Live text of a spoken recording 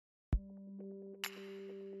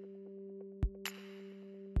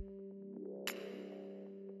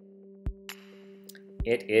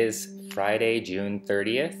It is Friday, June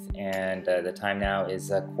 30th, and the time now is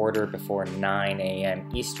a quarter before 9 a.m.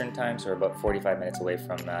 Eastern Time, so we're about 45 minutes away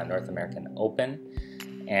from North American Open.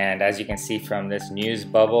 And as you can see from this news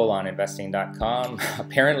bubble on investing.com,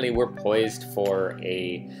 apparently we're poised for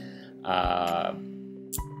a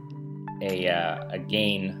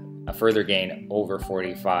further gain over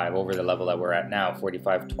 45, over the level that we're at now.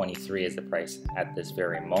 45.23 is the price at this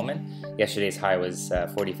very moment. Yesterday's high was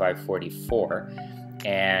 45.44.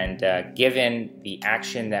 And given the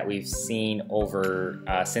action that we've seen over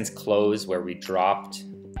since close, where we dropped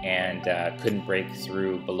and couldn't break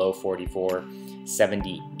through below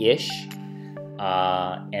 44.70-ish,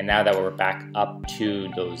 and now that we're back up to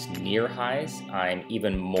those near highs, I'm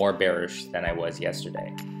even more bearish than I was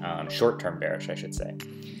yesterday. Short-term bearish, I should say.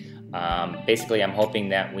 Basically, I'm hoping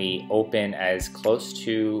that we open as close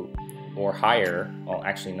to or higher, well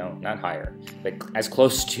actually no, not higher, but as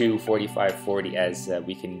close to 45.40 as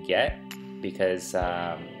we can get, because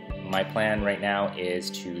my plan right now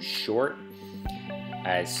is to short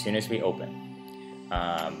as soon as we open.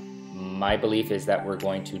 My belief is that we're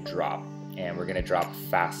going to drop, and we're going to drop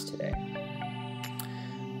fast today.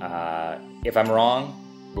 If I'm wrong,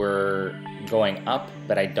 we're going up,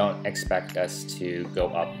 but I don't expect us to go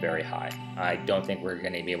up very high. I don't think we're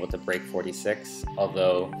going to be able to break 46,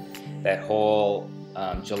 although that whole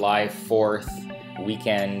July 4th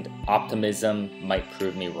weekend optimism might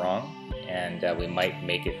prove me wrong, and we might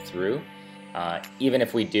make it through. Even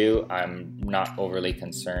if we do, I'm not overly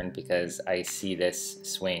concerned, because I see this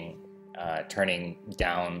swing turning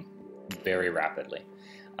down very rapidly.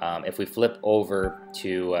 If we flip over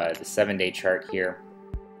to the 7-day chart here,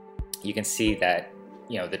 you can see that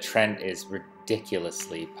the trend is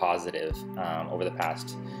ridiculously positive over the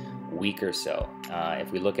past week or so.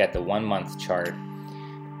 If we look at the 1-month chart,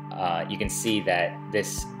 you can see that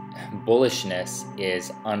this bullishness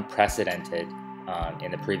is unprecedented in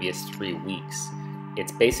the previous 3 weeks.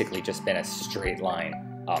 It's basically just been a straight line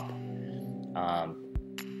up.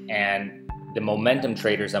 And the momentum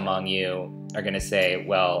traders among you are going to say,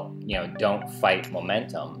 well, don't fight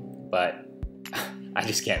momentum, but I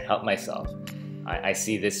just can't help myself. I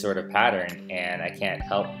see this sort of pattern, and I can't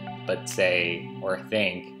help but say or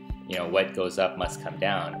think, what goes up must come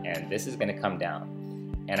down, and this is going to come down.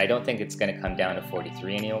 And I don't think it's going to come down to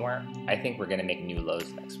 43 anymore. I think we're going to make new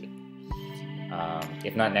lows next week.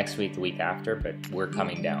 If not next week, the week after, but we're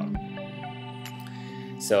coming down.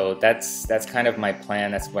 So that's kind of my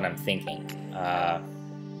plan. That's what I'm thinking.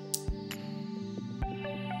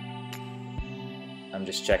 I'm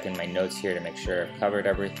just checking my notes here to make sure I've covered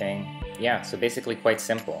everything. Yeah, so basically quite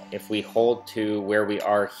simple. If we hold to where we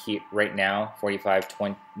are here right now, 45,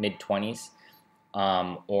 mid-20s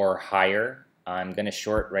or higher, I'm going to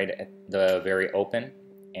short right at the very open,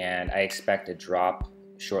 and I expect a drop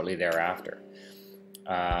shortly thereafter.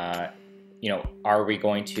 Are we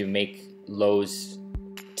going to make lows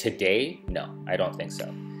today? No, I don't think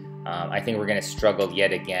so. I think we're going to struggle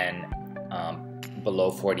yet again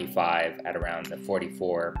below 45 at around the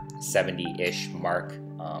 44.70-ish mark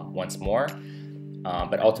once more.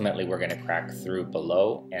 But ultimately, we're going to crack through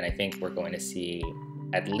below, and I think we're going to see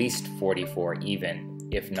at least 44 even,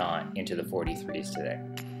 if not into the 43s today.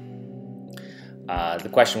 The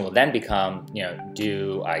question will then become,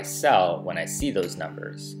 do I sell when I see those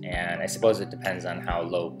numbers? And I suppose it depends on how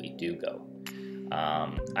low we do go.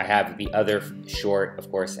 I have the other short,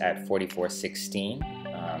 of course, at 44.16.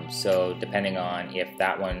 So depending on if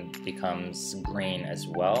that one becomes green as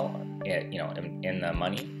well, in the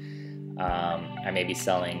money, I may be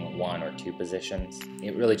selling 1 or 2 positions.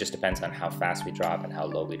 It really just depends on how fast we drop and how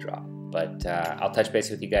low we drop. But I'll touch base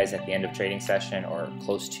with you guys at the end of trading session or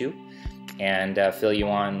close to, and fill you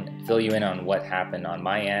in on what happened on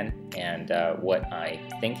my end and what I'm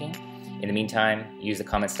thinking. In the meantime, use the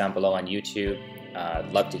comments down below on YouTube.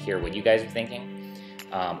 I'd love to hear what you guys are thinking.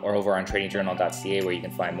 Or over on TradingJournal.ca, where you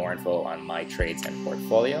can find more info on my trades and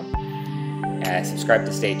portfolio. Subscribe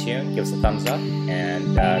to stay tuned, give us a thumbs up,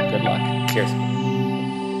 and good luck. Cheers.